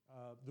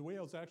the way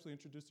I was actually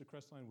introduced to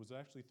Crestline was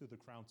actually through the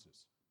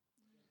Crounces.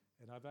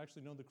 And I've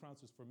actually known the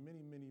Crounces for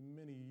many, many,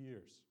 many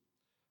years.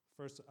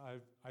 First,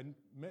 I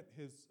met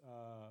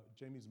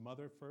Jamie's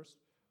mother first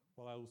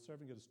while I was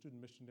serving as a student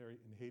missionary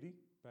in Haiti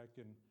back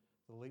in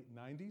the late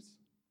 90s.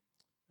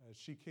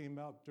 She came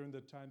out during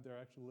the time they're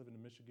actually living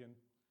in Michigan,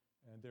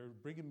 and they're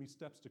bringing me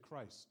Steps to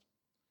Christ,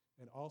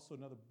 and also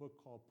another book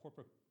called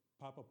Papa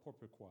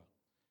Pourquoi.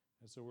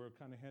 And so we're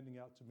kind of handing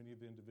out to many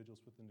of the individuals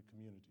within the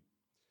community.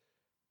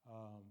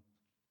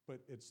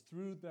 But it's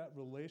through that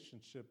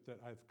relationship that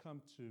I've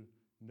come to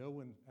know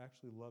and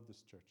actually love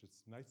this church.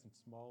 It's nice and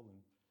small and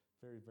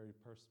very, very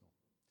personal.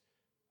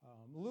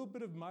 A little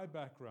bit of my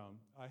background.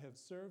 I have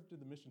served in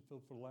the mission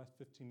field for the last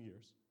 15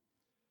 years.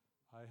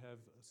 I have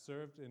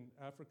served in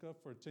Africa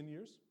for 10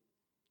 years,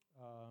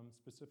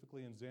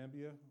 specifically in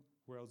Zambia,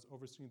 where I was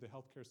overseeing the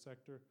healthcare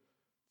sector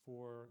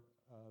for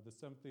the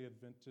Seventh-day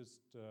Adventist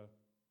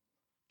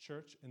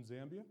Church in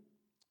Zambia.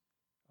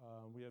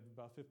 We have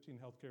about 15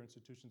 healthcare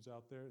institutions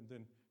out there, and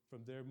then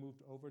from there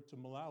moved over to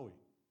Malawi,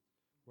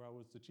 where I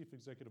was the chief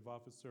executive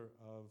officer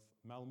of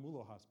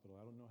Malamulo Hospital.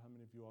 I don't know how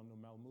many of you all know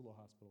Malamulo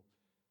Hospital.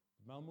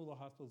 But Malamulo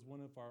Hospital is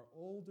one of our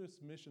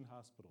oldest mission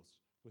hospitals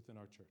within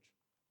our church.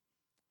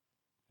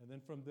 And then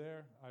from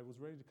there, I was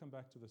ready to come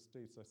back to the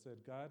States. I said,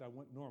 God, I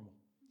want normal.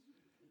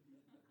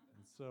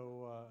 And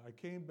so I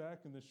came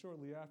back, and then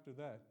shortly after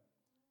that,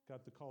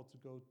 got the call to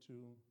go to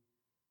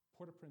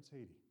Port-au-Prince,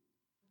 Haiti.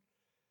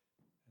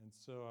 And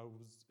so I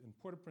was in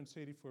Port-au-Prince,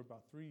 Haiti for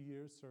about 3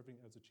 years, serving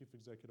as the chief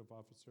executive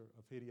officer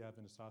of Haiti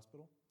Adventist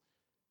Hospital.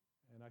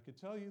 And I could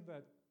tell you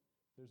that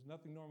there's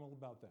nothing normal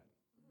about that.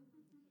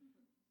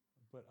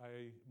 But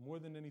more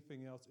than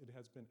anything else, it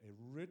has been a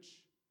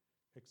rich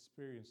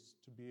experience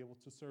to be able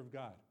to serve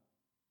God.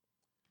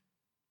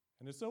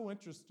 And it's so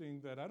interesting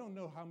that I don't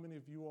know how many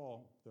of you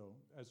all, though,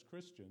 as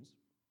Christians,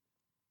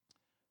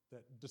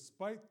 that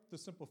despite the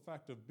simple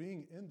fact of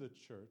being in the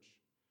church,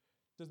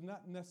 does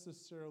not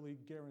necessarily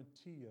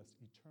guarantee us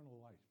eternal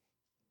life.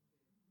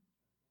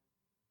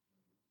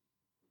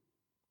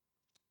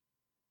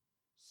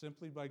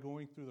 Simply by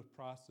going through the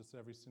process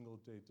every single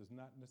day does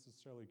not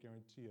necessarily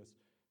guarantee us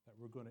that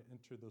we're going to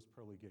enter those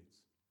pearly gates.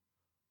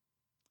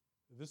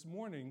 This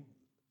morning's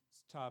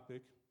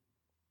topic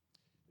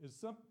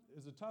is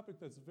a topic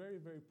that's very,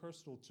 very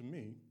personal to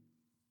me.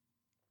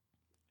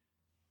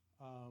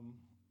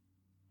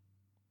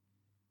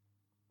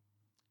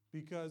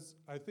 Because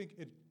I think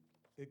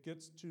it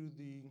gets to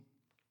the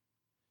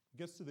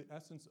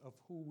essence of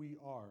who we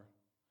are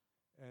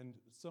and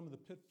some of the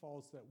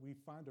pitfalls that we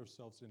find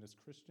ourselves in as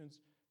Christians,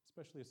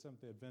 especially as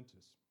Seventh-day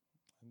Adventists.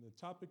 And the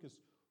topic is,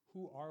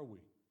 who are we?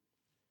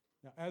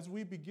 Now, as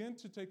we begin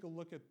to take a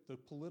look at the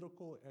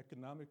political,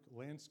 economic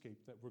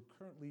landscape that we're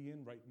currently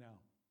in right now,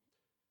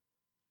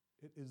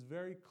 it is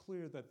very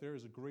clear that there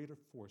is a greater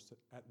force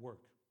at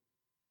work.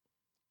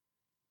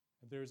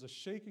 And there is a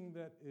shaking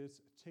that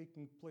is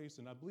taking place,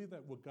 and I believe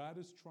that what God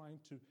is trying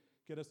to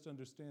get us to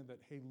understand that,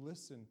 hey,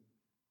 listen,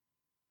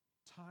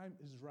 time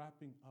is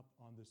wrapping up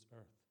on this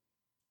earth.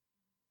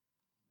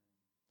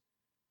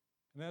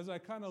 And as I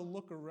kind of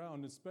look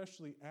around,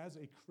 especially as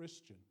a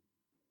Christian,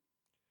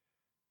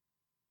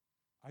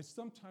 I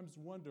sometimes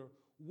wonder,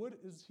 what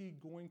is he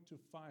going to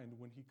find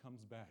when he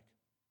comes back?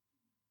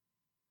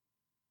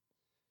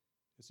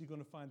 Is he going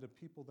to find a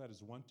people that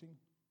is wanting?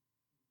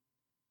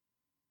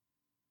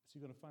 Is he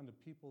going to find a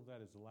people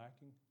that is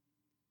lacking?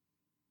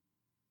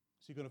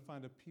 Is he going to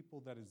find a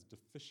people that is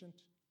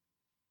deficient?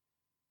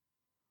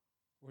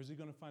 Or is he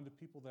going to find a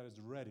people that is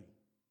ready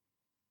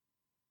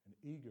and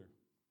eager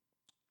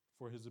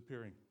for his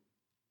appearing?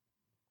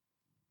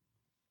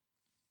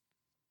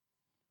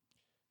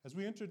 As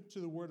we enter into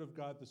the Word of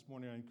God this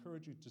morning, I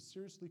encourage you to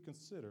seriously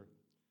consider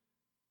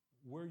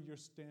where your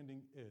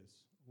standing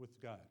is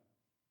with God.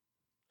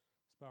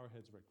 Let's bow our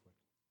heads right quick.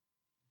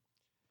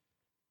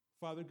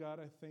 Father God,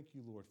 I thank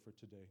you, Lord, for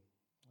today.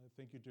 I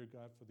thank you, dear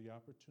God, for the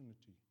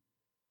opportunity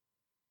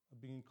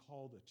of being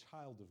called a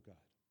child of God.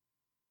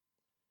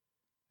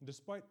 And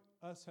despite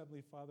us,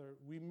 Heavenly Father,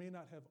 we may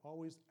not have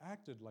always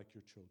acted like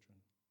your children.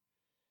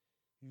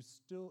 You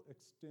still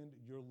extend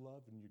your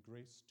love and your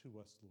grace to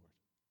us, Lord.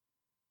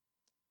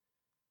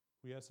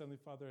 We ask, Heavenly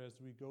Father, as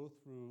we go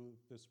through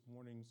this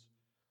morning's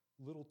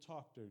little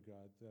talk, dear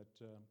God,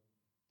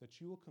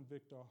 that you will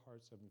convict our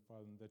hearts, Heavenly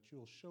Father, and that you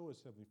will show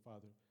us, Heavenly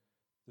Father,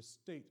 the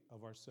state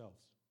of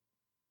ourselves.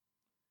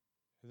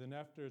 And then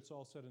after it's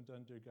all said and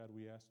done, dear God,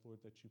 we ask, Lord,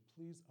 that you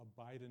please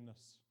abide in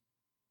us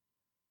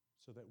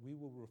so that we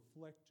will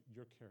reflect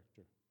your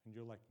character and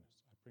your likeness.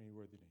 I pray in your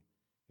worthy name.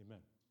 Amen.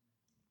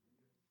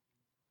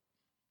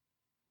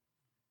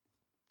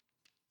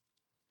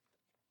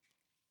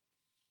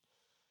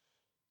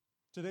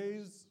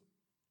 Today's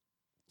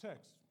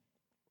text,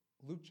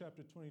 Luke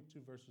chapter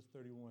 22, verses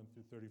 31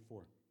 through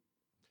 34.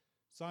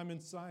 Simon,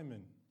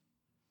 Simon,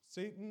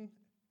 Satan,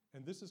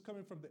 and this is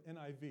coming from the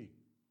NIV,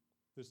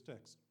 this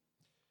text.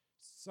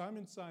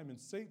 Simon, Simon,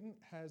 Satan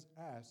has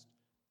asked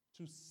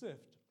to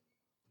sift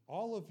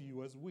all of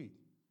you as wheat.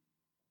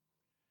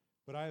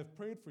 But I have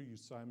prayed for you,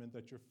 Simon,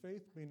 that your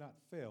faith may not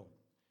fail.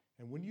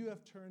 And when you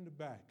have turned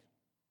back,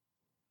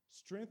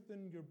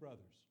 strengthen your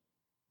brothers.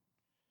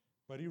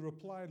 But he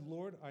replied,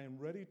 Lord, I am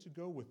ready to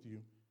go with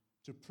you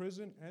to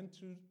prison and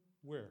to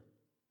where?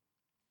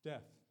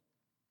 Death.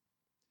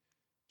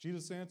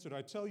 Jesus answered,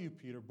 I tell you,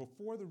 Peter,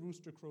 before the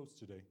rooster crows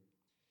today,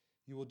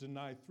 you will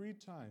deny 3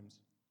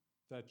 times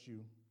that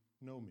you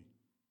know me.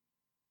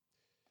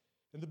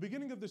 In the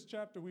beginning of this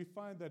chapter, we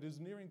find that it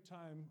is nearing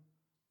time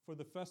for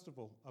the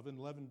festival of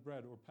unleavened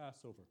bread or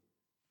Passover.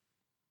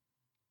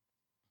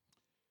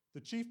 The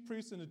chief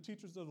priests and the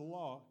teachers of the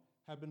law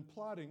have been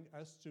plotting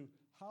as to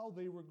how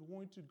they were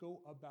going to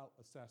go about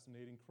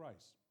assassinating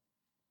Christ.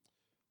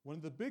 One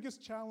of the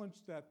biggest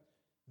challenges that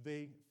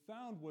they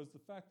found was the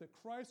fact that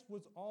Christ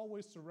was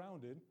always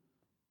surrounded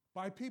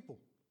by people.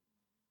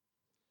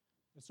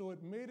 And so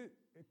it made it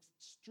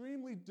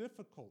extremely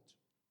difficult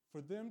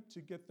for them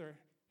to get their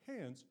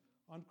hands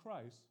on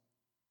Christ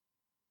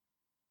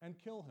and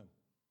kill him.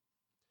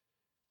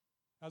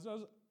 As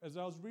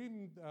I was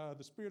reading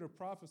The Spirit of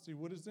Prophecy,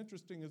 what is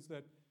interesting is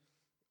that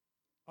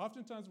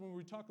oftentimes when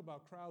we talk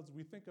about crowds,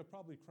 we think of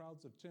probably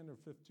crowds of 10 or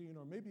 15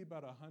 or maybe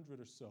about 100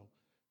 or so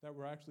that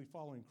were actually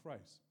following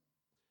Christ.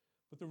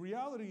 But the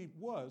reality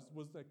was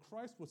that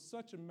Christ was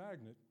such a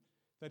magnet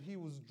that he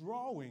was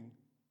drawing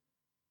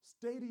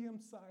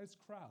stadium-sized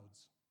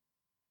crowds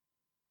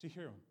to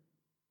hear him.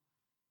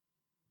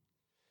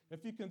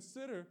 If you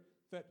consider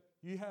that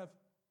you have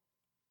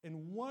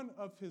in one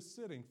of his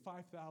sitting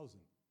 5,000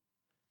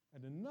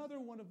 and another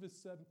one of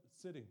his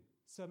sitting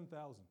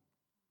 7,000.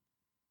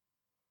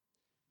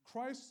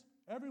 Christ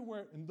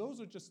everywhere, and those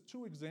are just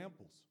 2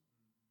 examples.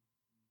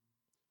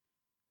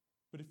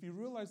 But if you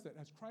realize that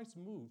as Christ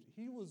moved,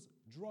 he was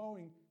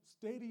drawing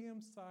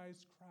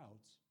stadium-sized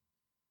crowds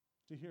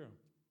to hear him.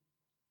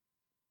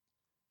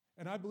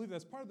 And I believe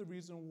that's part of the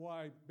reason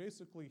why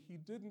basically he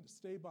didn't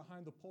stay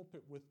behind the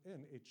pulpit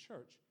within a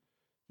church,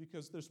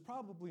 because there's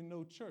probably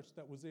no church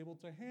that was able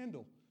to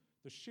handle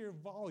the sheer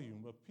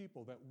volume of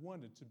people that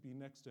wanted to be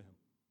next to him.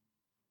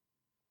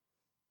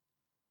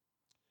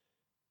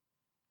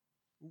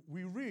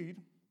 We read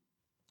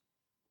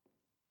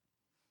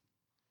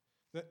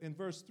that in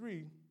verse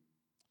 3,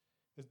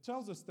 it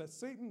tells us that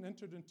Satan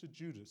entered into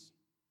Judas,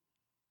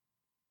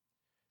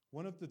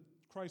 one of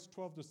Christ's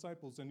 12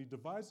 disciples, and he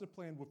devised a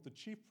plan with the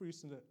chief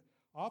priests and the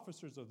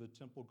officers of the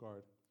temple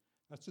guard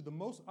as to the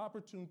most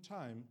opportune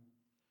time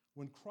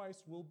when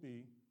Christ will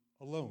be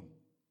alone.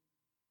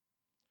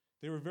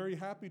 They were very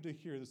happy to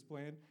hear this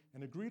plan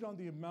and agreed on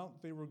the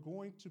amount they were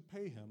going to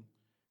pay him,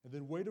 and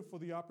then waited for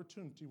the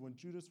opportunity when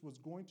Judas was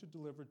going to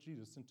deliver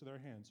Jesus into their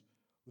hands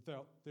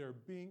without there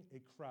being a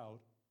crowd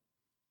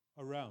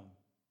around.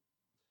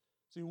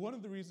 See, one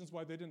of the reasons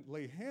why they didn't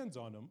lay hands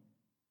on him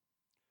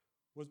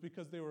was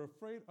because they were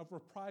afraid of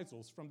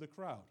reprisals from the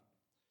crowd.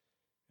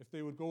 If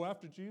they would go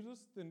after Jesus,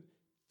 then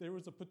there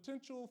was a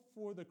potential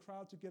for the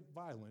crowd to get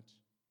violent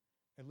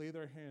and lay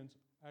their hands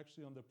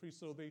actually on the priest.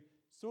 So they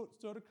sort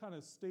of kind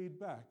of stayed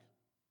back.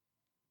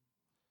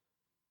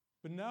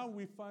 But now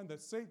we find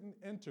that Satan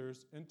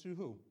enters into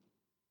who?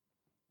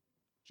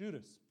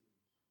 Judas.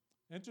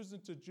 Enters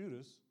into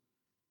Judas.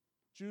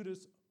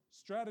 Judas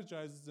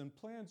strategizes and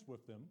plans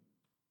with them.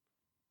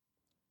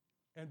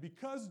 And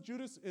because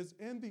Judas is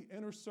in the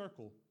inner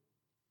circle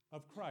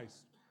of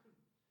Christ,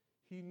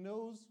 he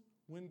knows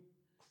when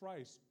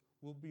Christ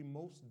will be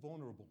most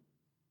vulnerable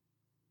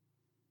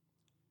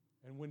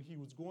and when he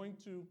was going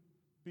to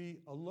be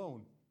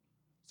alone.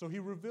 So he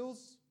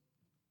reveals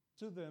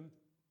to them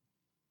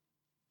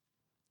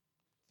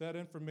that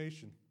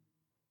information.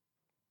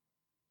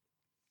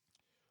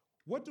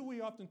 What do we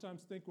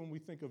oftentimes think when we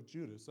think of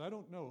Judas? I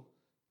don't know.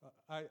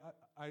 I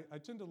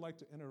tend to like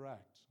to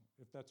interact,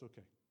 if that's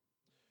okay.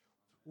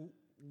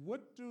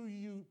 What do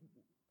you,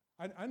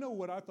 I know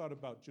what I thought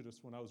about Judas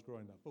when I was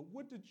growing up, but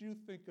what did you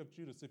think of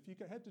Judas? If you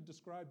had to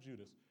describe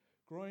Judas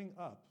growing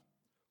up,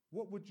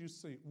 what would you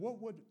say?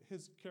 What would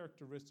his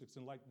characteristics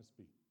and likeness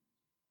be?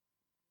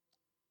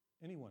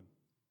 Anyone?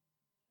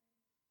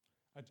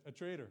 A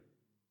traitor.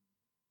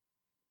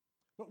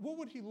 But what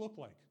would he look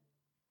like?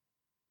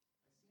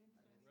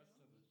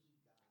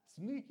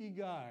 Sneaky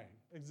guy,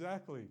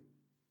 exactly.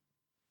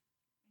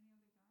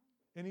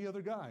 Any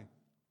other guy?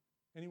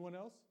 Anyone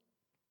else?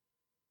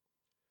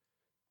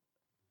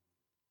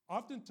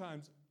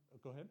 Oftentimes,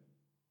 go ahead.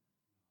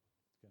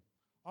 Okay.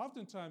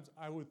 Oftentimes,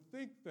 I would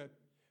think that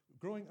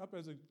growing up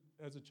as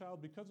a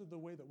child, because of the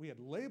way that we had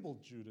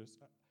labeled Judas,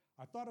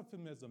 I thought of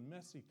him as a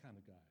messy kind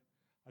of guy,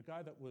 a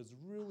guy that was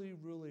really,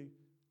 really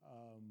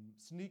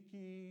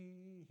sneaky.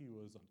 He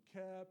was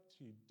unkempt.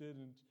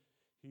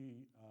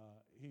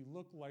 He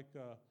looked like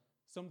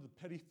some of the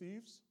petty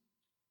thieves.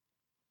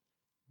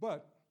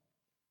 But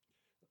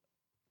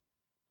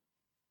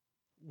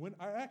when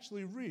I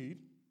actually read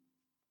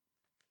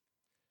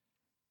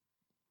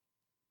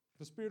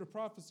The Spirit of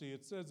Prophecy,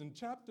 it says in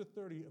chapter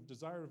 30 of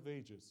Desire of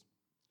Ages,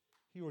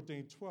 he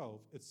ordained 12,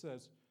 it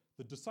says,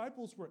 the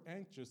disciples were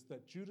anxious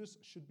that Judas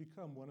should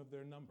become one of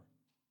their number.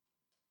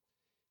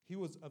 He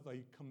was of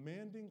a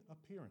commanding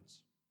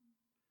appearance,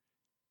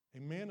 a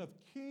man of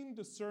keen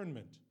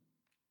discernment,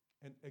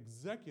 and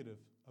executive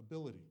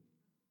ability.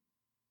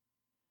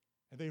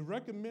 And they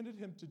recommended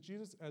him to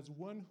Jesus as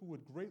one who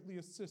would greatly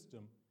assist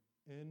him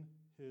in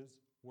his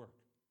work.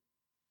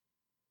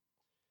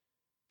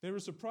 They were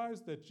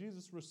surprised that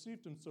Jesus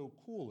received him so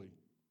coolly.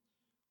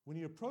 When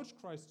he approached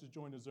Christ to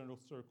join his inner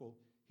circle,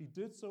 he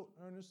did so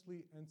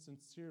earnestly and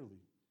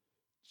sincerely.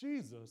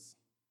 Jesus,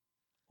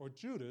 or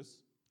Judas,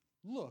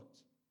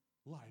 looked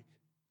like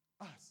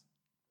us.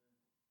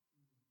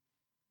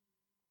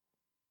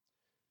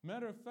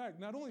 Matter of fact,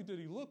 not only did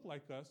he look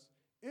like us,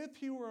 if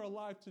he were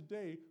alive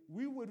today,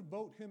 we would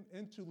vote him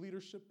into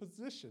leadership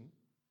position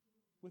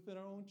within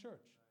our own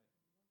church.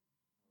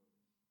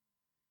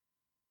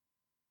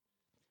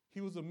 He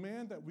was a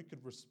man that we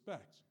could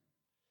respect.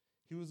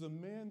 He was a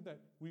man that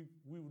we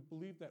would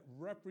believe that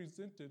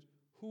represented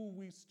who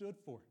we stood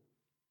for.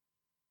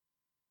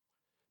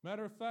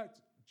 Matter of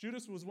fact,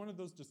 Judas was one of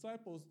those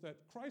disciples that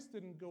Christ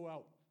didn't go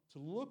out to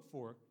look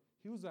for.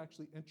 He was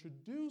actually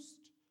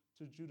introduced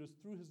to Judas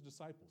through his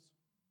disciples.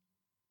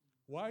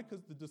 Why?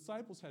 Because the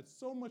disciples had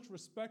so much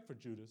respect for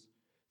Judas.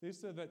 They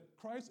said that,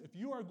 Christ, if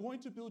you are going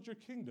to build your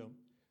kingdom,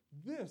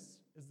 this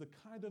is the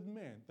kind of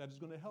man that is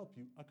going to help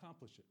you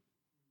accomplish it.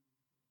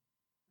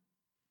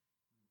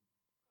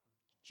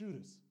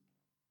 Judas.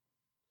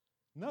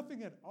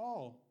 Nothing at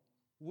all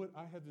would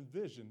I have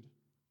envisioned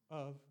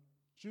of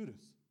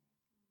Judas.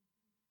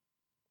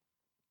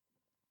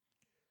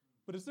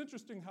 But it's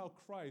interesting how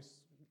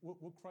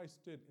what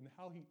Christ did and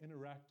how he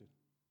interacted.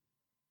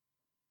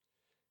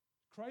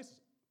 Christ,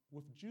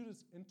 with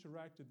Judas,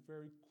 interacted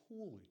very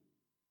coolly.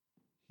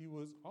 He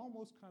was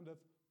almost kind of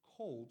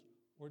cold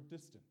or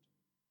distant.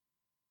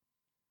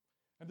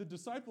 And the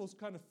disciples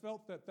kind of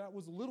felt that that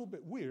was a little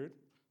bit weird.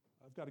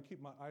 I've got to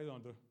keep my eye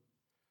on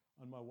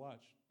my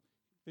watch.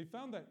 They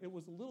found that it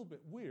was a little bit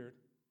weird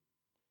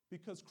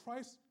because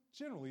Christ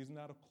generally is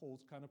not a cold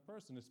kind of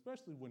person,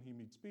 especially when he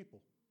meets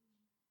people.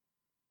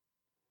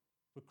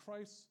 But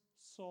Christ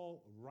saw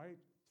right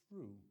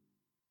through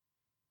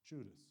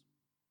Judas,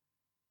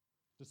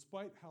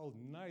 despite how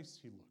nice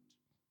he looked.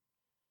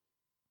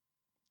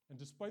 And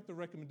despite the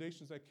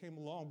recommendations that came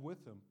along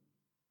with him,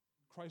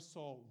 Christ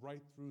saw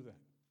right through that.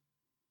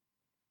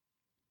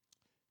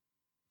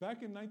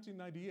 Back in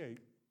 1998,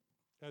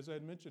 as I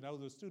had mentioned, I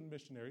was a student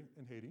missionary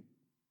in Haiti.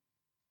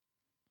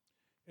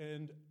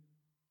 And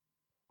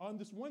on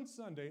this one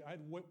Sunday, I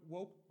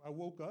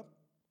woke up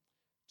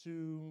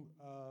to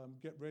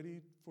get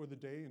ready for the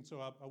day, and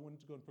so I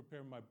wanted to go and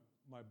prepare my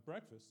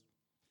breakfast.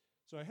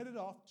 So I headed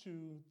off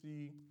to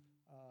the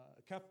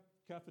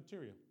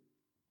cafeteria.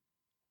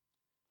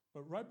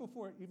 But right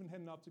before even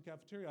heading off to the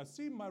cafeteria, I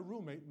see my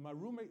roommate. My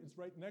roommate is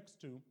right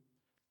next to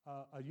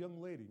a young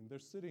lady. They're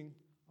sitting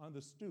on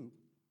the stoop.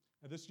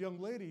 And this young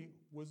lady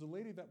was a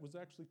lady that was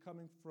actually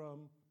coming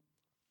from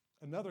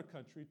another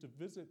country to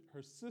visit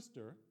her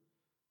sister,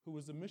 who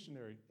was a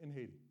missionary in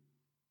Haiti.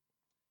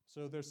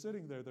 So they're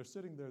sitting there.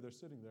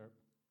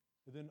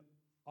 And then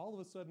all of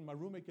a sudden, my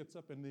roommate gets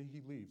up and then he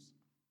leaves.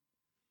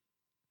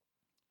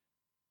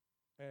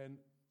 And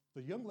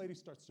the young lady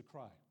starts to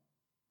cry.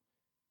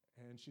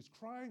 And she's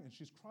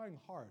crying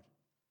hard.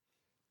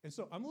 And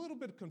so I'm a little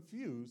bit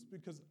confused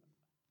because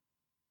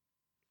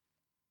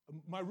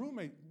my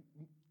roommate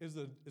is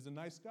a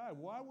nice guy.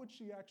 Why would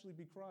she actually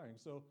be crying?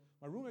 So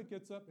my roommate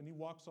gets up and he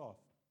walks off.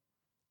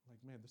 I'm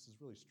like, man, this is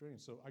really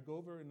strange. So I go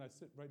over and I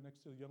sit right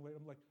next to the young lady.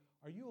 I'm like,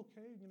 are you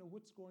okay?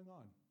 What's going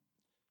on?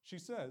 She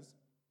says,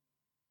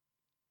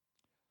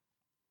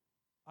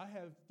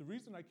 the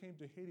reason I came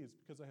to Haiti is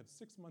because I have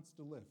 6 months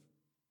to live.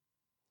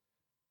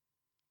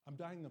 I'm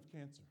dying of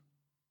cancer.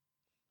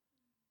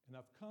 And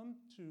I've come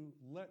to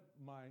let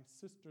my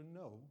sister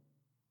know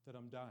that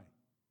I'm dying.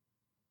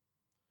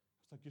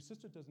 It's like, your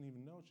sister doesn't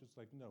even know? She's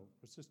like, no,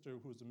 her sister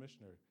who was a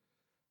missionary.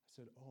 I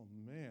said, oh,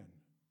 man.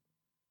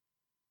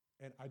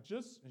 And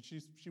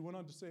she went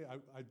on to say,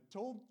 I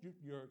told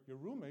your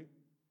roommate,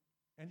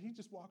 and he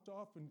just walked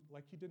off and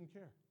like he didn't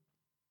care.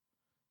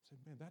 I said,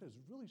 man, that is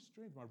really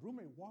strange. My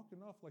roommate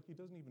walking off like he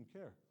doesn't even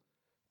care.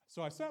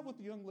 So I sat with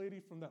the young lady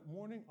from that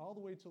morning all the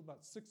way till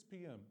about 6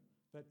 p.m.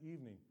 that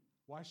evening.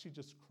 Why she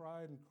just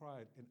cried and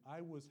cried, and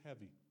I was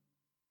heavy.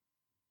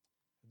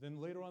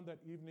 Then later on that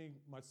evening,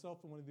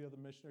 myself and one of the other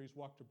missionaries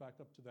walked her back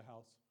up to the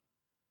house.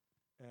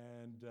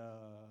 And,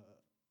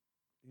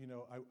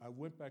 I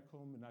went back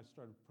home and I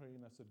started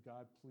praying. I said,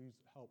 God,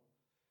 please help,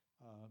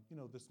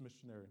 this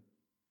missionary.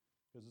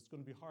 Because it's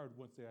going to be hard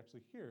once they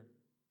actually hear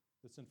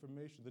this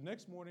information. The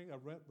next morning, I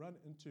run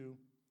into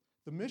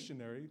the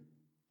missionary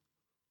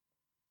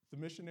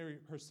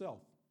herself.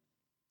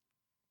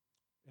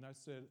 And I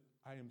said,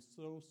 I am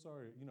so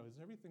sorry. Is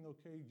everything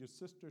okay? Your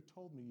sister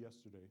told me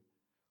yesterday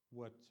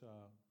what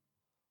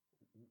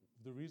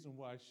the reason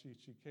why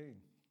she came.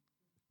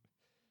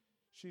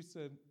 She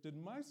said, did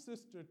my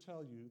sister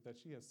tell you that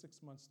she has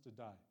 6 months to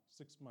die,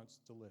 6 months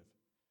to live,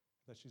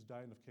 that she's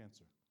dying of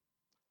cancer?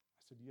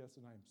 I said, yes,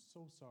 and I am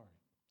so sorry.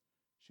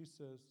 She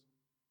says,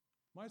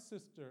 my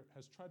sister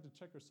has tried to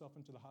check herself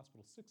into the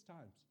hospital 6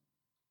 times.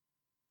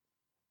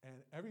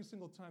 And every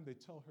single time they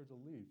tell her to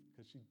leave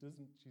because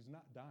she's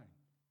not dying.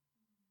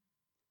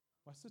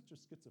 My sister's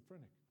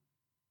schizophrenic.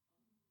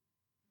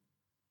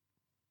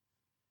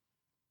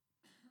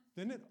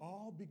 Then it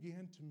all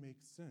began to make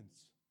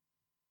sense.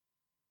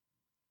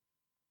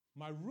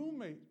 My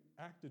roommate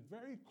acted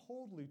very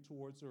coldly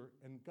towards her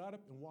and got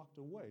up and walked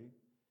away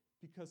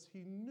because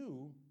he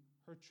knew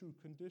her true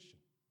condition.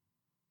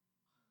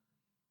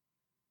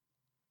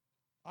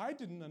 I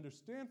didn't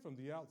understand from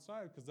the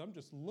outside because I'm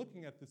just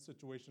looking at this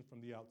situation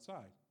from the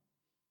outside.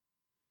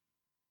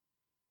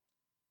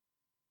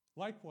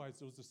 Likewise,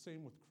 it was the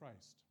same with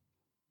Christ.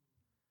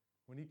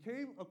 When he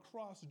came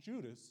across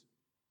Judas,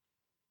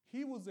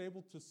 he was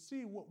able to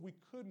see what we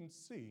couldn't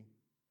see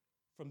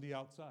from the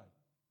outside.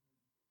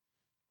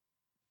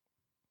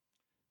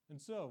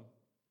 And so,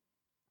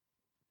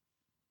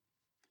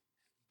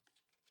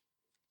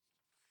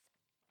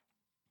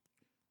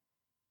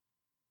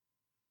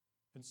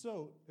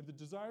 in The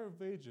Desire of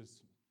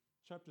Ages,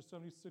 chapter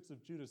 76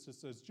 of Judas, it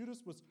says,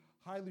 Judas was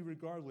highly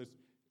regarded.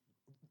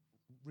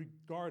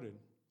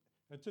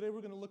 And today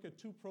we're going to look at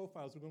two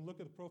profiles. We're going to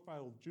look at the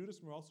profile of Judas,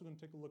 and we're also going to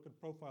take a look at the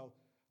profile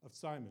of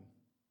Simon,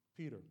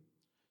 Peter.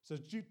 It says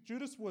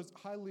Judas was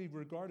highly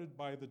regarded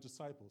by the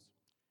disciples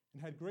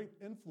and had great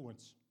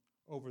influence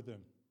over them.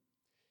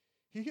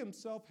 He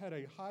himself had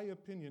a high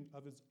opinion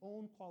of his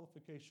own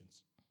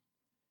qualifications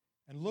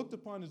and looked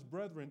upon his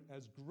brethren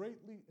as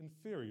greatly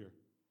inferior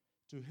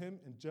to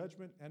him in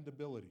judgment and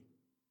ability.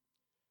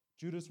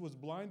 Judas was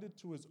blinded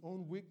to his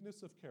own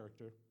weakness of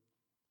character,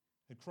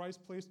 and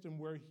Christ placed him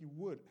where he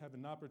would have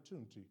an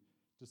opportunity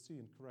to see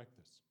and correct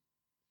this.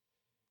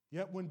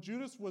 Yet when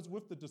Judas was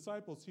with the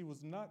disciples, he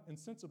was not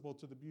insensible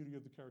to the beauty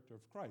of the character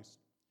of Christ.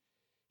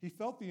 He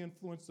felt the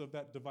influence of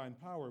that divine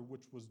power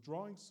which was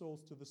drawing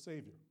souls to the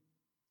Savior.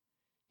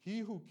 He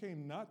who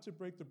came not to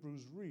break the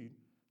bruised reed,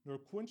 nor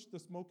quench the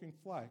smoking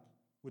flax,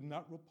 would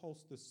not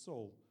repulse this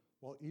soul,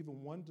 while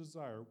even one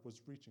desire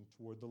was reaching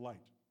toward the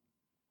light.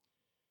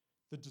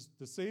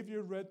 The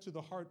Savior read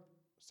the heart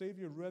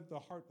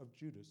of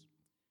Judas.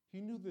 He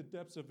knew the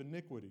depths of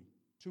iniquity,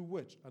 to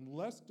which,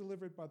 unless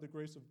delivered by the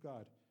grace of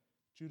God,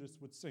 Judas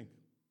would sink.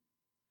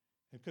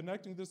 And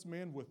connecting this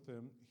man with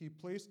him, he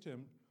placed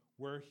him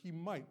where he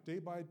might day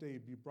by day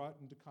be brought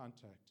into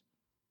contact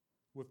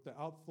with the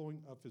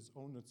outflowing of his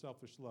own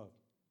unselfish love.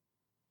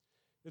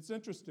 It's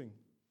interesting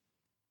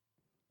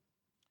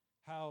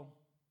how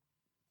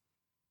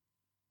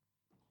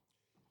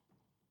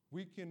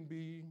we can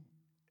be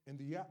in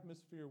the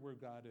atmosphere where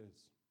God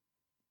is.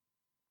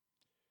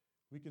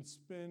 We can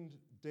spend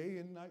day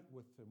and night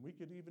with him. We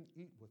could even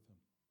eat with him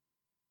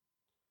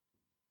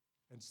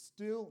and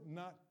still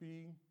not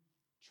be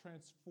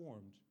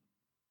transformed,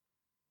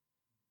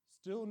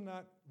 still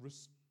not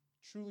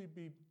truly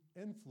be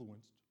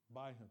influenced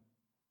by him.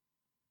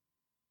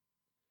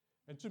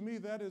 And to me,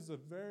 that is a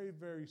very,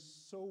 very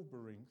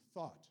sobering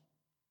thought.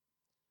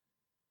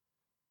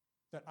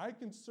 That I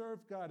can serve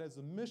God as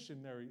a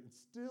missionary and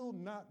still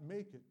not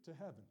make it to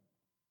heaven.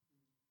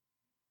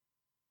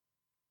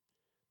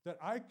 That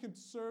I can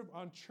serve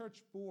on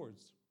church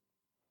boards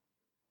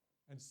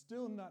and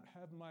still not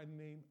have my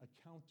name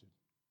accounted.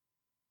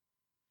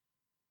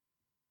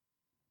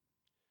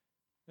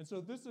 And so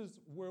this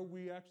is where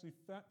we actually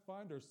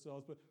find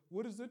ourselves. But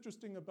what is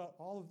interesting about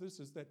all of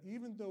this is that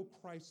even though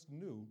Christ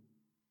knew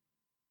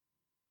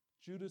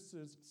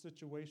Judas's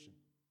situation,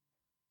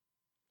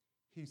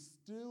 he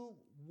still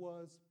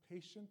was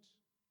patient.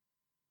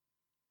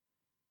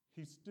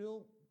 He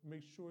still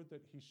made sure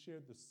that he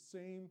shared the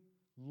same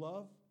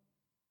love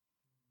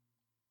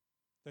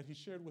that he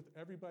shared with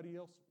everybody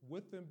else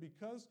with them,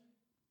 because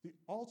the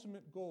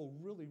ultimate goal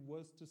really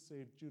was to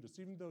save Judas,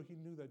 even though he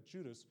knew that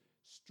Judas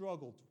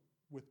struggled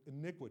with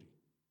iniquity.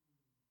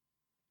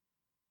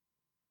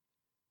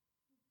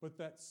 But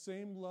that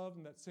same love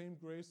and that same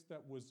grace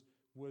that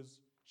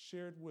was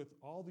shared with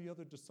all the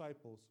other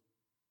disciples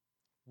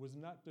was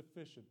not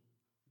deficient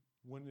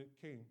when it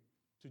came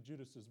to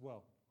Judas as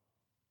well.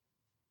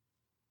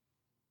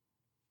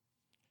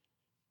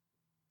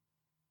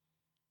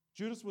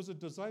 Judas was a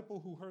disciple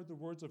who heard the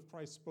words of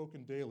Christ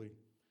spoken daily,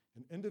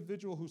 an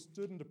individual who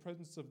stood in the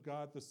presence of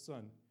God the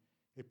Son,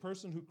 a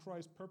person who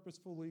Christ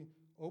purposefully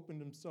opened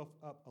himself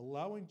up,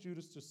 allowing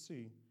Judas to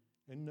see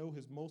and know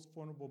his most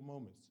vulnerable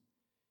moments.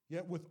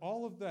 Yet with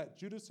all of that,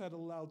 Judas had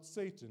allowed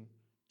Satan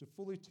to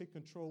fully take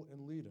control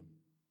and lead him.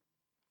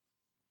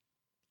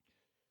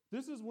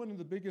 This is one of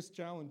the biggest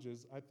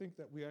challenges I think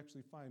that we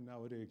actually find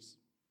nowadays.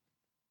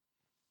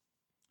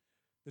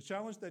 The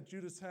challenge that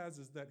Judas has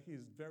is that he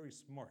is very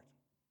smart,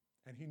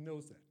 and he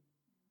knows that.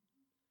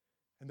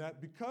 And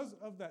that because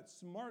of that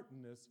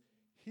smartness,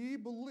 he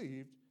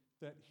believed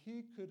that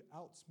he could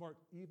outsmart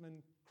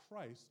even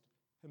Christ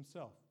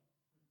himself.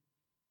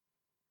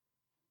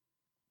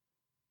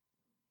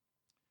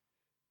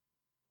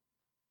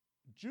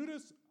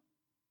 Judas,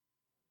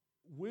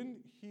 when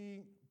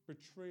he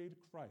betrayed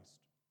Christ,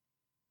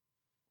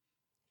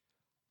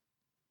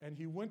 and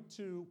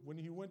when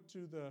he went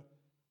to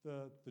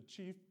the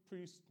chief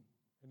priest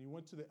and he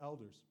went to the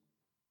elders,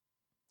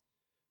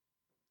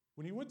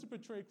 when he went to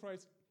betray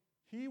Christ,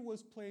 he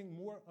was playing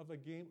more of a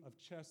game of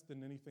chess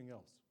than anything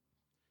else.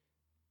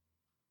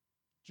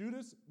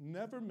 Judas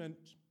never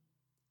meant,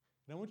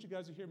 and I want you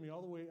guys to hear me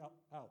all the way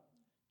out.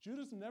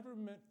 Judas never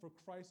meant for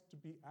Christ to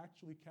be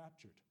actually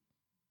captured.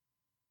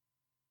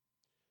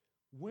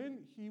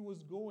 When he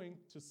was going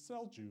to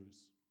sell Judas,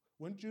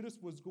 when Judas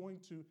was going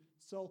to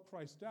sell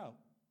Christ out,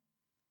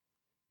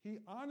 he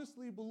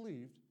honestly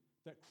believed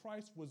that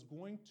Christ was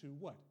going to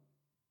what?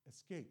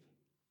 Escape.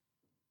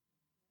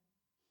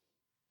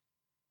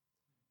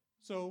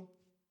 So,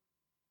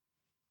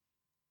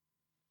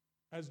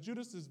 as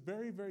Judas is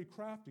very, very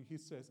crafty, he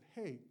says,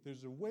 hey,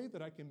 there's a way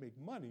that I can make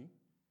money.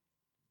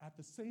 At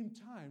the same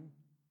time,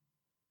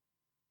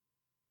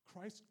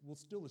 Christ will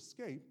still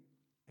escape,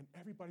 and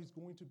everybody's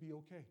going to be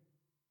okay.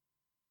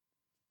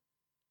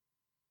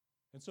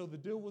 And so the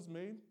deal was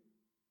made,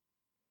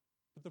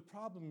 but the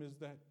problem is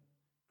that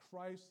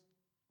Christ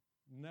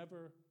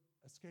never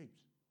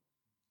escaped.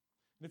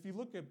 And if you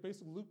look at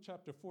basically Luke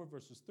chapter 4,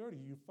 verses 30,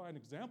 you find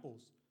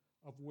examples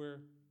of where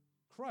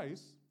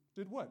Christ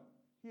did what?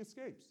 He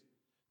escapes.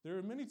 There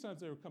are many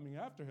times they were coming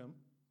after him,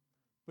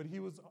 but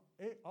he was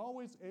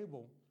always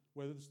able,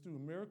 whether it's through a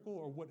miracle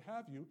or what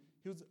have you,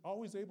 he was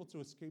always able to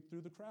escape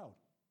through the crowd.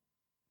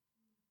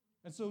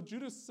 And so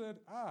Judas said,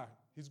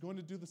 he's going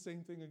to do the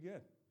same thing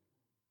again.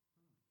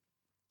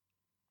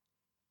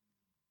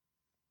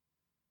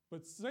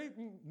 But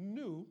Satan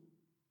knew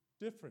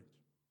different.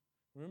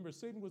 Remember,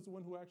 Satan was the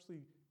one who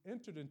actually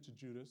entered into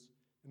Judas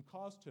and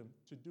caused him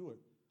to do it.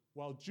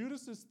 While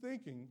Judas is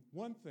thinking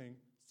one thing,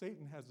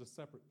 Satan has a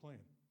separate plan.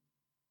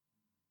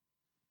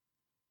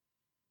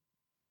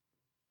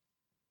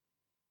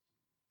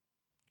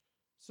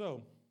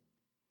 So,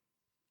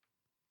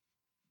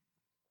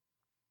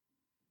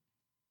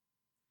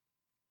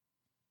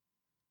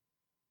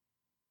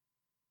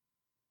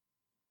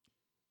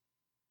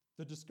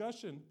 the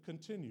discussion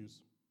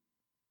continues.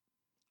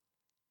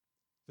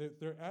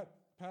 They're at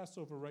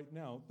Passover right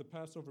now, the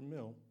Passover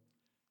meal.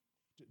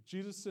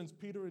 Jesus sends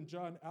Peter and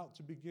John out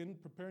to begin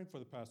preparing for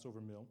the Passover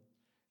meal.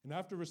 And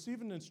after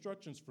receiving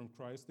instructions from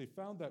Christ, they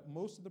found that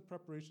most of the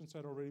preparations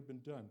had already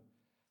been done.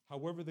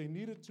 However, they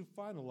needed to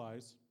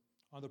finalize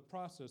on the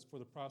process for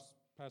the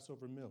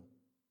Passover meal.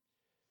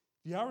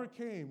 The hour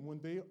came when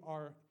they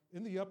are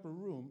in the upper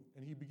room,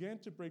 and he began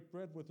to break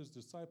bread with his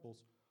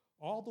disciples,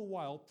 all the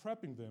while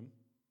prepping them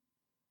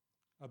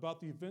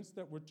about the events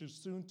that were to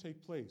soon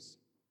take place.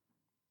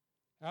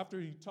 After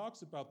he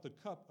talks about the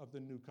cup of the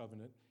new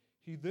covenant,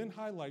 he then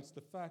highlights the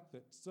fact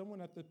that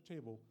someone at the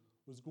table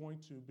was going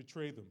to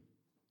betray them.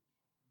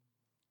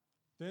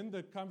 Then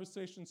the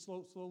conversation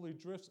slowly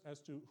drifts as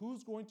to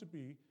who's going to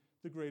be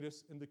the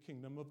greatest in the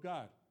kingdom of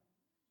God.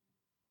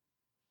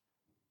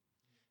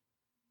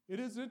 It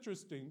is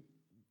interesting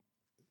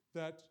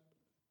that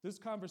this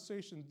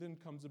conversation then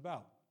comes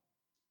about.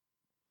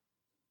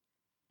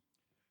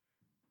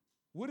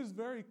 What is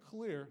very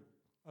clear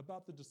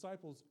about the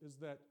disciples is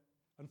that,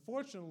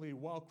 unfortunately,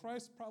 while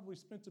Christ probably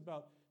spent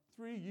about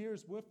 3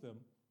 years with them,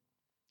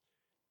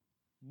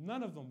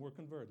 none of them were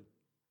converted.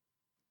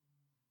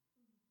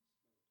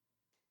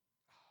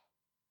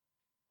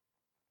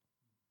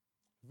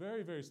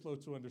 Very, very slow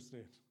to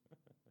understand.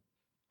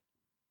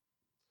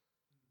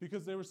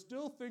 Because they were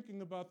still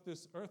thinking about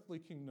this earthly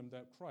kingdom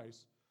that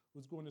Christ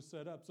was going to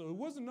set up. So it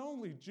wasn't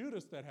only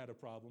Judas that had a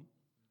problem,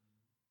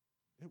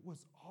 it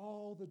was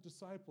all the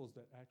disciples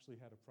that actually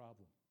had a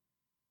problem.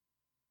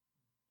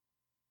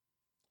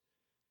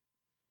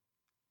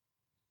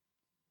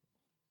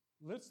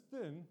 Let's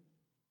then,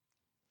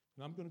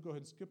 and I'm going to go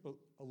ahead and skip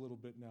a little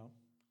bit now,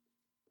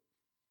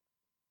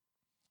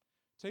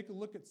 take a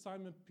look at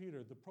Simon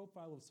Peter, the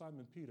profile of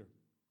Simon Peter.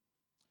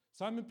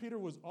 Simon Peter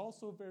was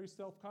also very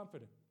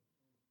self-confident.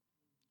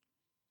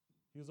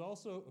 He was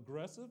also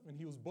aggressive, and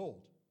he was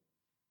bold.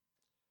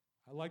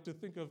 I like to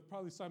think of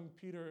probably Simon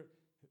Peter,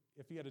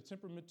 if he had a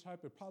temperament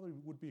type, it probably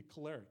would be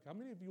choleric. How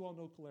many of you all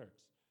know cholerics?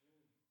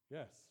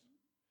 Yes.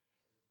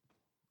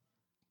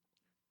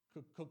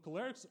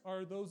 Cholerics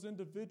are those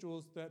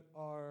individuals that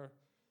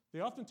they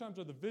oftentimes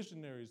are the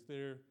visionaries.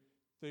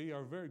 They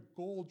are very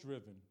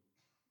goal-driven.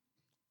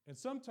 And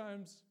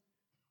sometimes,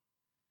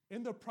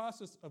 in the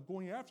process of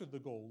going after the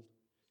goal,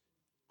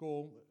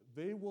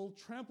 they will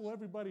trample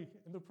everybody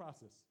in the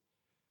process.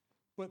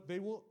 But they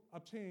will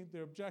obtain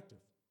their objective.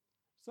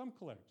 Some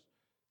cholerics,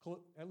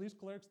 at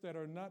least cholerics that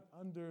are not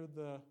under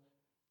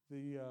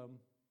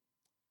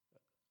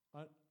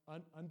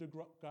under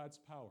God's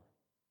power.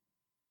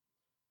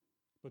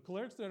 But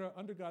cholerics that are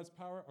under God's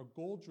power are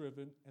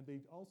goal-driven, and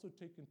they also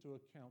take into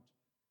account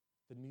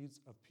the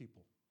needs of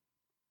people.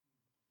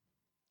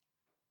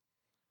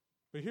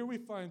 But here we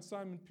find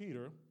Simon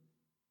Peter.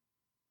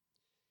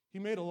 He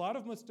made a lot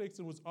of mistakes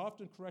and was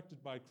often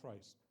corrected by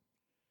Christ.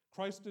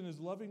 Christ, in his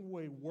loving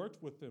way,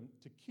 worked with him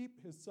to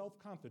keep his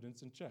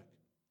self-confidence in check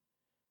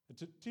and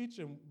to teach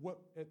him what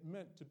it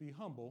meant to be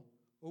humble,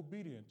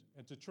 obedient,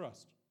 and to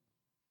trust.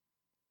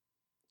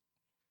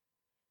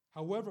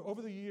 However,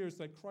 over the years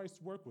that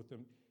Christ worked with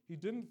him, he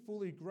didn't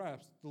fully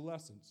grasp the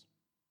lessons.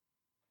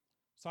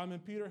 Simon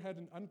Peter had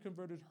an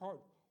unconverted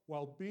heart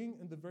while being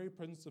in the very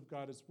presence of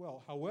God as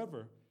well.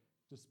 However,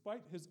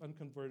 despite his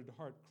unconverted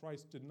heart,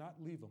 Christ did not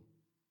leave him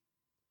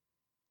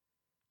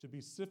to be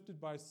sifted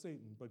by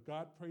Satan, but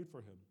God prayed for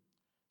him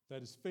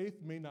that his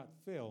faith may not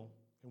fail,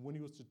 and when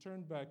he was to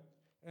turn back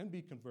and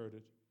be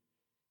converted,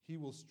 he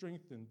will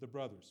strengthen the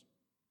brothers.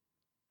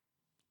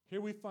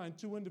 Here we find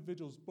two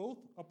individuals, both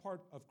a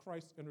part of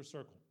Christ's inner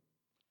circle.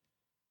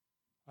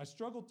 I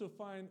struggled to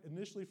find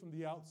initially from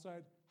the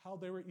outside how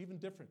they were even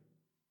different.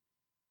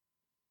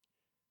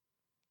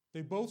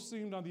 They both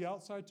seemed on the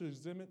outside to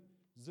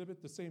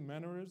exhibit the same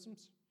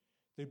mannerisms.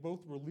 They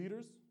both were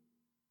leaders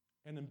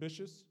and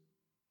ambitious.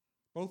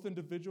 Both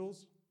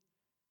individuals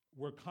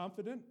were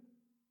confident,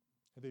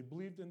 and they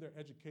believed in their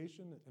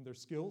education and their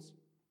skills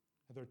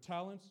and their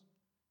talents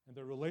and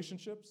their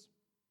relationships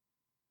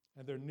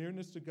and their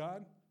nearness to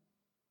God.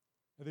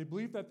 And they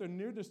believed that their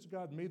nearness to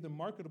God made them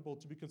marketable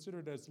to be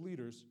considered as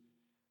leaders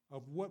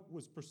of what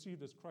was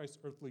perceived as Christ's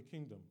earthly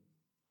kingdom.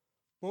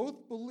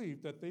 Both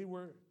believed that they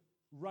were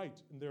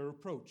right in their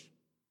approach.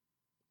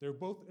 They were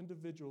both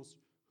individuals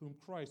whom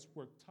Christ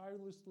worked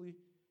tirelessly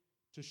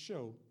to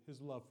show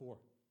his love for.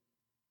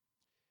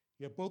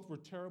 Yet both were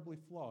terribly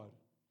flawed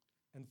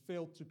and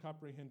failed to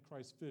comprehend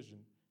Christ's vision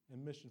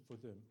and mission for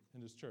them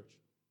in his church.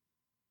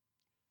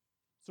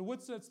 So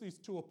what sets these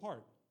two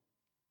apart?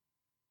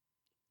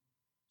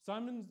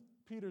 Simon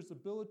Peter's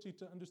ability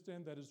to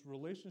understand that his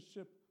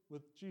relationship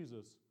with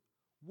Jesus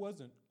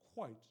wasn't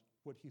quite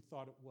what he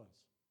thought it was.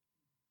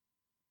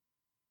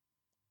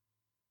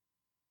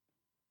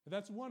 And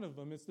that's one of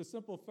them. It's the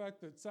simple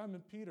fact that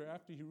Simon Peter,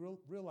 after he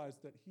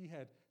realized that he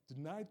had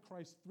denied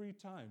Christ 3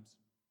 times,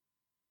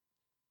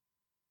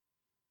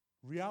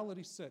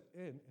 reality set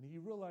in, and he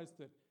realized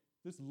that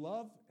this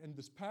love and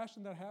this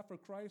passion that I have for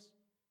Christ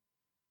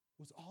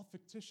was all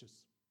fictitious.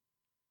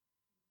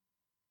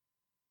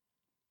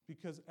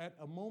 Because at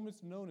a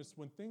moment's notice,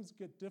 when things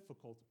get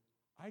difficult,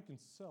 I can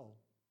sell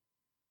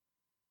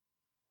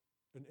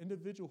an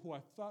individual who I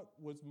thought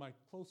was my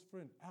close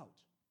friend out.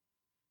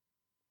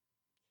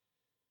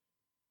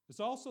 It's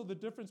also the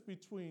difference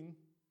between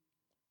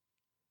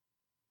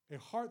a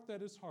heart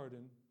that is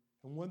hardened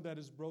and one that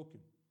is broken.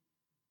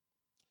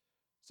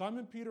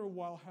 Simon Peter,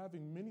 while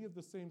having many of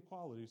the same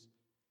qualities,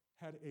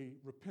 had a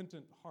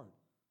repentant heart,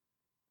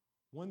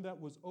 one that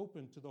was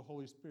open to the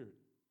Holy Spirit.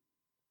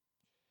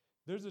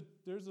 There's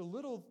a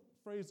little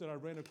phrase that I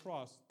ran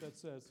across that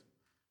says,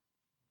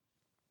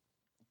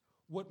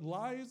 what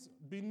lies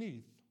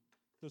beneath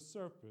the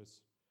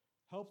surface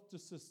helps to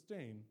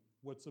sustain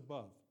what's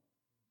above.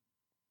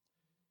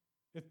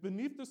 If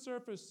beneath the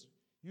surface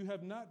you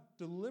have not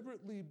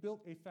deliberately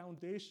built a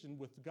foundation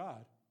with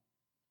God,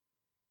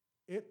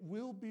 it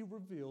will be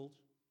revealed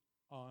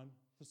on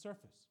the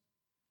surface.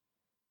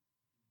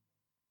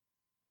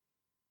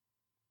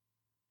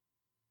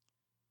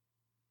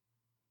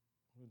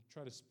 I'm going to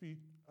try to speed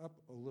up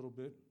a little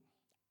bit.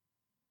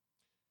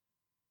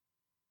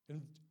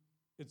 And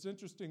it's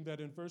interesting that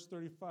in verse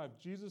 35,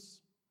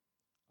 Jesus,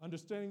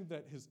 understanding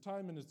that his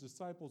time and his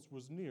disciples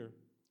was near,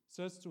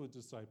 says to his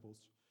disciples,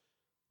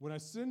 when I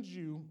sent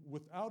you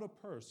without a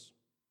purse,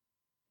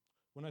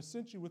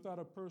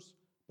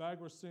 bag,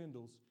 or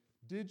sandals,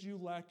 did you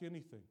lack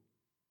anything?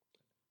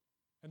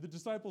 And the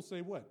disciples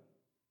say what?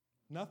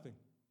 Nothing.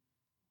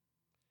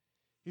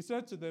 He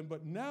said to them,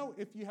 but now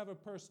if you have a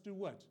purse, do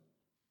what?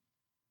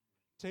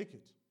 Take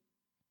it.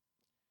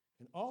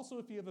 And also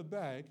if you have a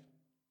bag,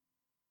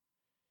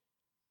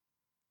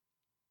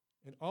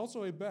 and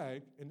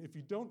if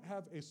you don't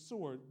have a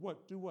sword,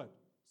 what? Do what?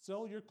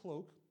 Sell your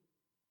cloak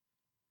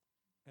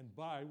and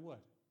buy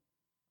what?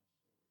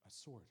 A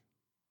sword.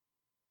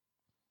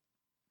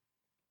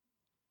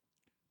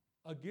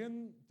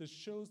 Again, this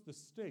shows the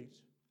state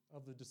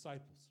of the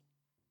disciples.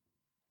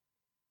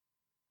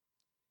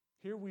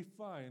 Here we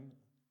find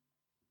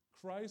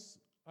Christ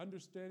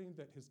understanding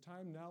that his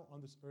time now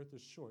on this earth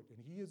is short,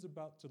 and he is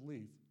about to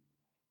leave.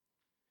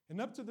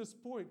 And up to this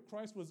point,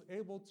 Christ was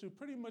able to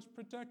pretty much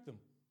protect them.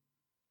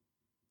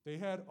 They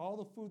had all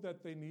the food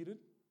that they needed.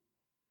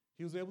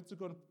 He was able to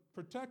go and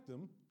protect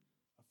them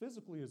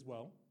physically as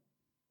well.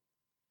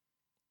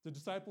 The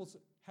disciples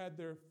had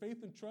their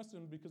faith and trust in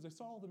him because they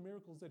saw all the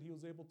miracles that he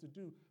was able to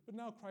do. But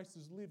now Christ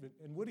is leaving.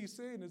 And what he's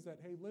saying is that,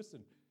 hey,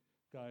 listen,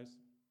 guys,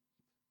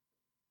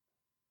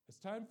 it's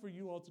time for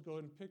you all to go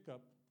and pick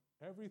up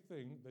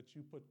everything that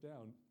you put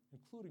down,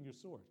 including your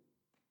sword.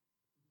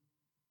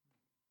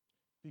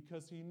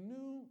 Because he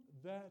knew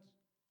that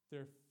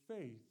their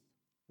faith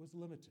was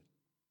limited.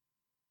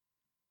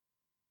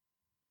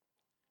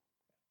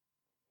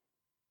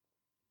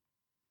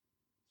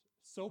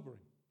 Sobering.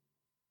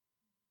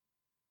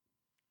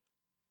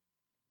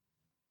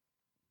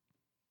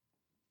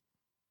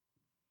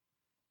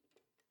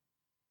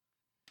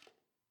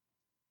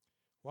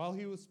 While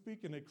he was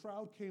speaking, a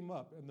crowd came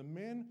up, and the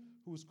man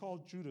who was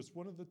called Judas,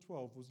 one of the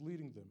 12, was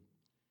leading them.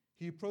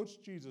 He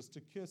approached Jesus to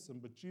kiss him,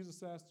 but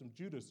Jesus asked him,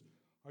 Judas,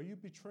 are you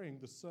betraying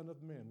the Son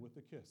of Man with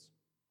a kiss?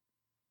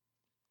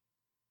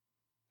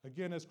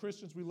 Again, as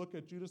Christians, we look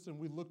at Judas and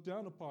we look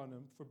down upon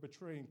him for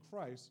betraying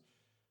Christ.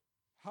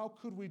 How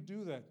could we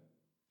do that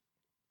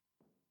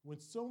when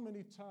so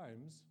many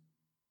times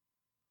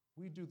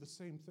we do the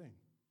same thing.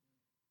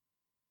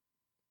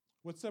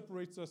 What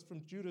separates us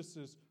from Judas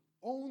is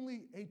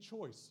only a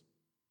choice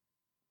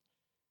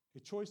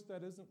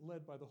that isn't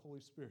led by the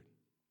Holy Spirit,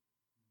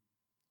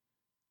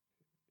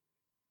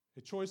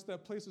 a choice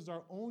that places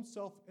our own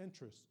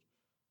self-interest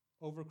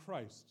over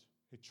Christ,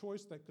 a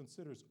choice that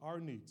considers our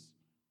needs,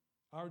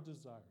 our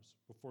desires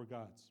before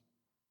God's.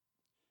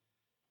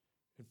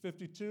 In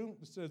 52,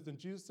 it says, Then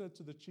Jesus said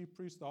to the chief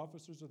priests, the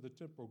officers of the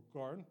temple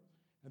guard,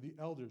 and the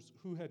elders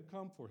who had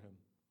come for him,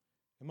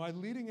 Am I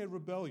leading a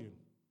rebellion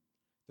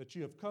that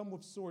you have come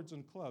with swords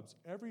and clubs?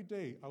 Every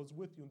day I was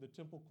with you in the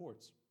temple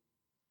courts,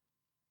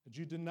 and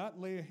you did not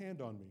lay a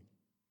hand on me.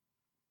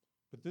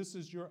 But this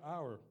is your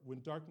hour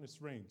when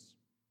darkness reigns.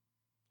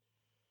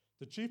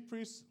 The chief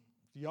priests,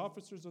 the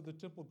officers of the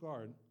temple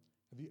guard,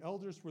 and the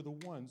elders were the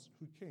ones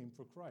who came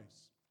for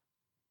Christ,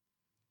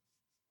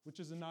 which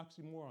is an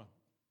oxymoron.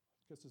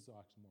 I guess it's an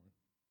oxymoron.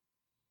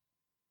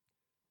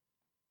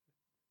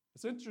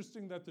 It's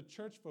interesting that the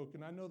church folk,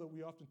 and I know that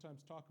we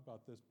oftentimes talk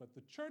about this, but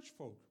the church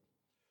folk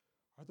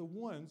are the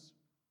ones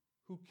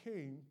who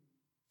came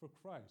for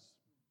Christ.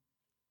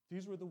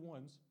 These were the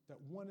ones that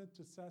wanted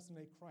to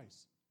assassinate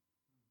Christ.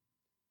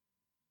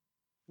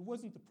 It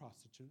wasn't the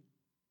prostitute.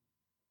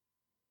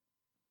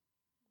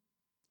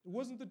 It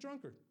wasn't the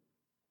drunkard.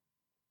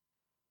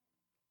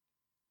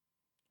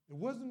 It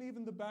wasn't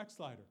even the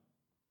backslider,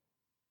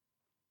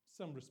 in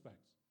some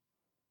respects.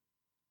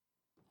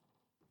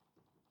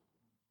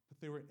 But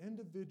they were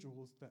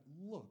individuals that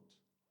looked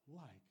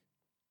like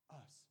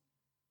us.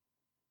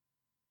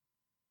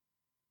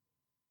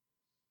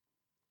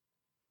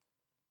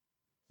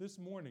 This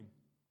morning,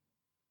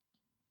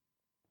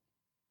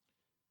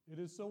 it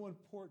is so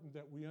important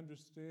that we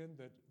understand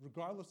that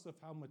regardless of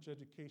how much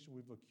education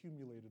we've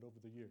accumulated over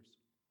the years,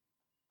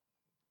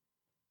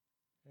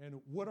 and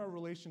what our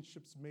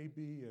relationships may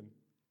be, and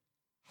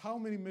how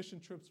many mission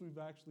trips we've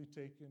actually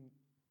taken,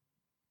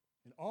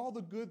 and all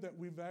the good that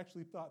we've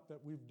actually thought that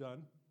we've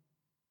done,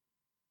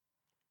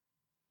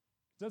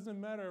 it doesn't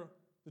matter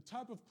the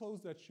type of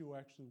clothes that you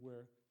actually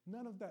wear.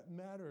 None of that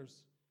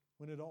matters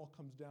when it all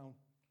comes down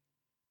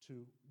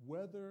to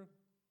whether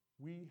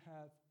we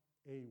have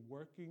a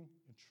working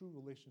and true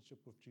relationship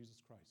with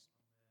Jesus Christ.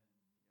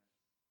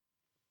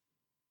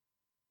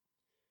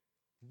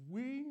 Amen. Yes.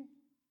 We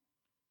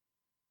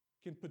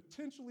can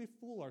potentially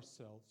fool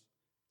ourselves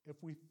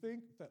if we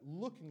think that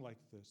looking like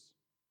this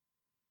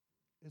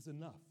is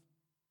enough.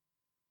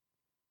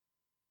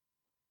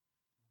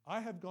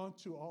 I have gone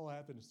to all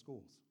Adventist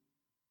schools.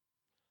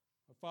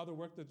 My father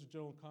worked at the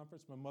General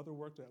Conference. My mother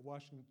worked at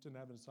Washington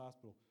Adventist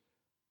Hospital.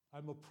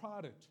 I'm a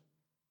product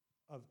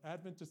of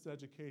Adventist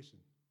education.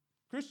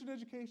 Christian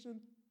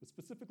education, but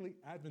specifically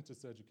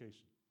Adventist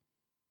education.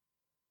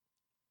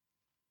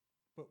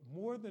 But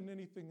more than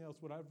anything else,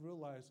 what I've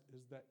realized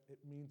is that it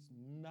means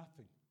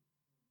nothing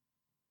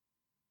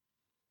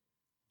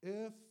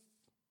if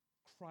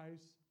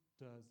Christ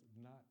does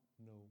not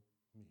know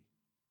me.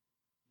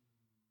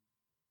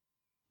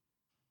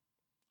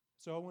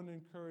 So I want to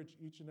encourage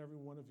each and every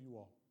one of you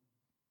all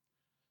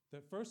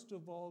that first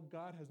of all,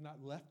 God has not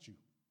left you.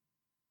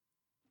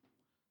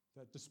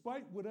 That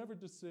despite whatever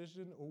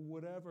decision or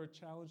whatever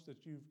challenge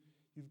that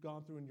you've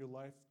gone through in your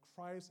life,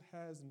 Christ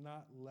has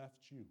not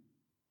left you.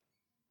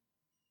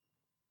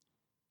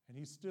 And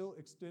he's still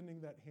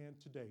extending that hand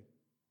today.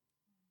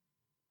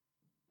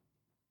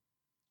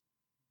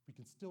 We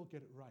can still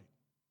get it right.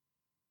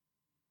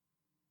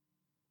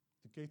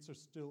 The gates are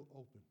still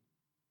open.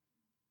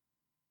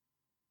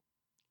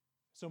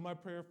 So my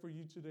prayer for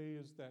you today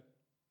is that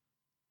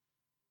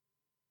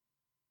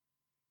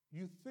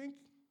you think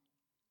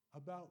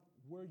about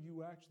where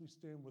you actually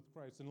stand with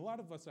Christ. And a lot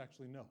of us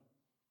actually know.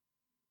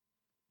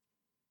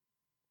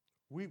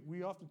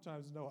 We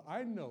oftentimes know.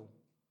 I know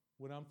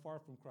when I'm far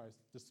from Christ,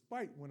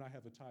 despite when I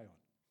have a tie on.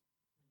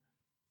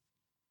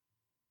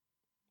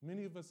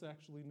 Many of us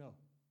actually know.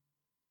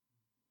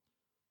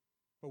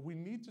 But we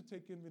need to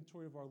take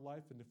inventory of our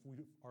life, and if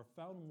we are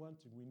found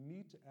wanting, we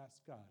need to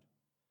ask God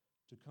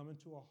to come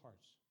into our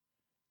hearts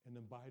and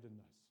abide in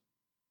us,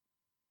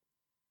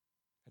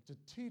 and to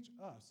teach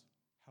us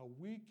how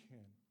we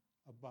can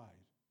abide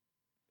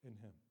in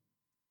him.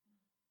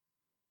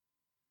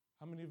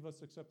 How many of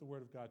us accept the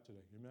word of God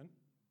today? Amen?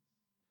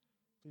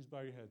 Please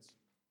bow your heads.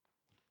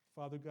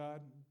 Father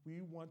God,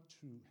 we want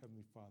to,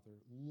 Heavenly Father,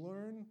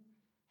 learn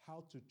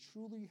how to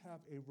truly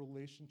have a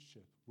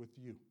relationship with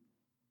you.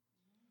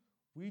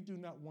 We do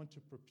not want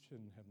to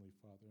pretend, Heavenly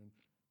Father. And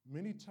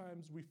many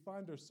times we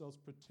find ourselves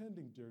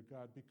pretending, dear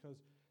God, because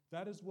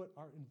that is what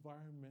our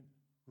environment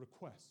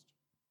requests.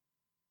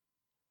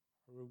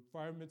 Our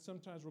environment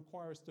sometimes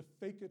requires us to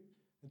fake it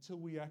until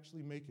we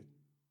actually make it.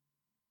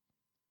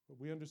 But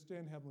we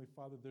understand, Heavenly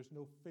Father, there's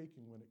no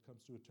faking when it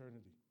comes to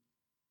eternity.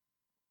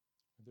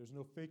 And there's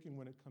no faking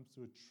when it comes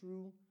to a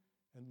true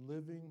and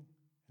living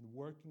and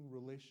working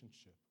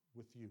relationship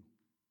with you.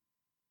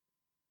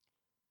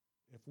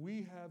 If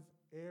we have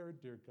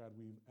erred, dear God,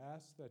 we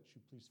ask that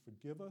you please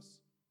forgive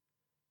us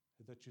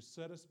and that you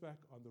set us back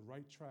on the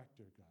right track,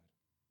 dear God.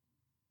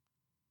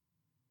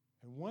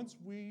 And once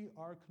we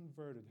are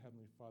converted,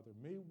 Heavenly Father,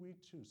 may we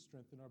too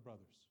strengthen our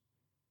brothers.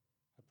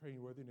 I pray in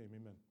your worthy name,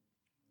 amen.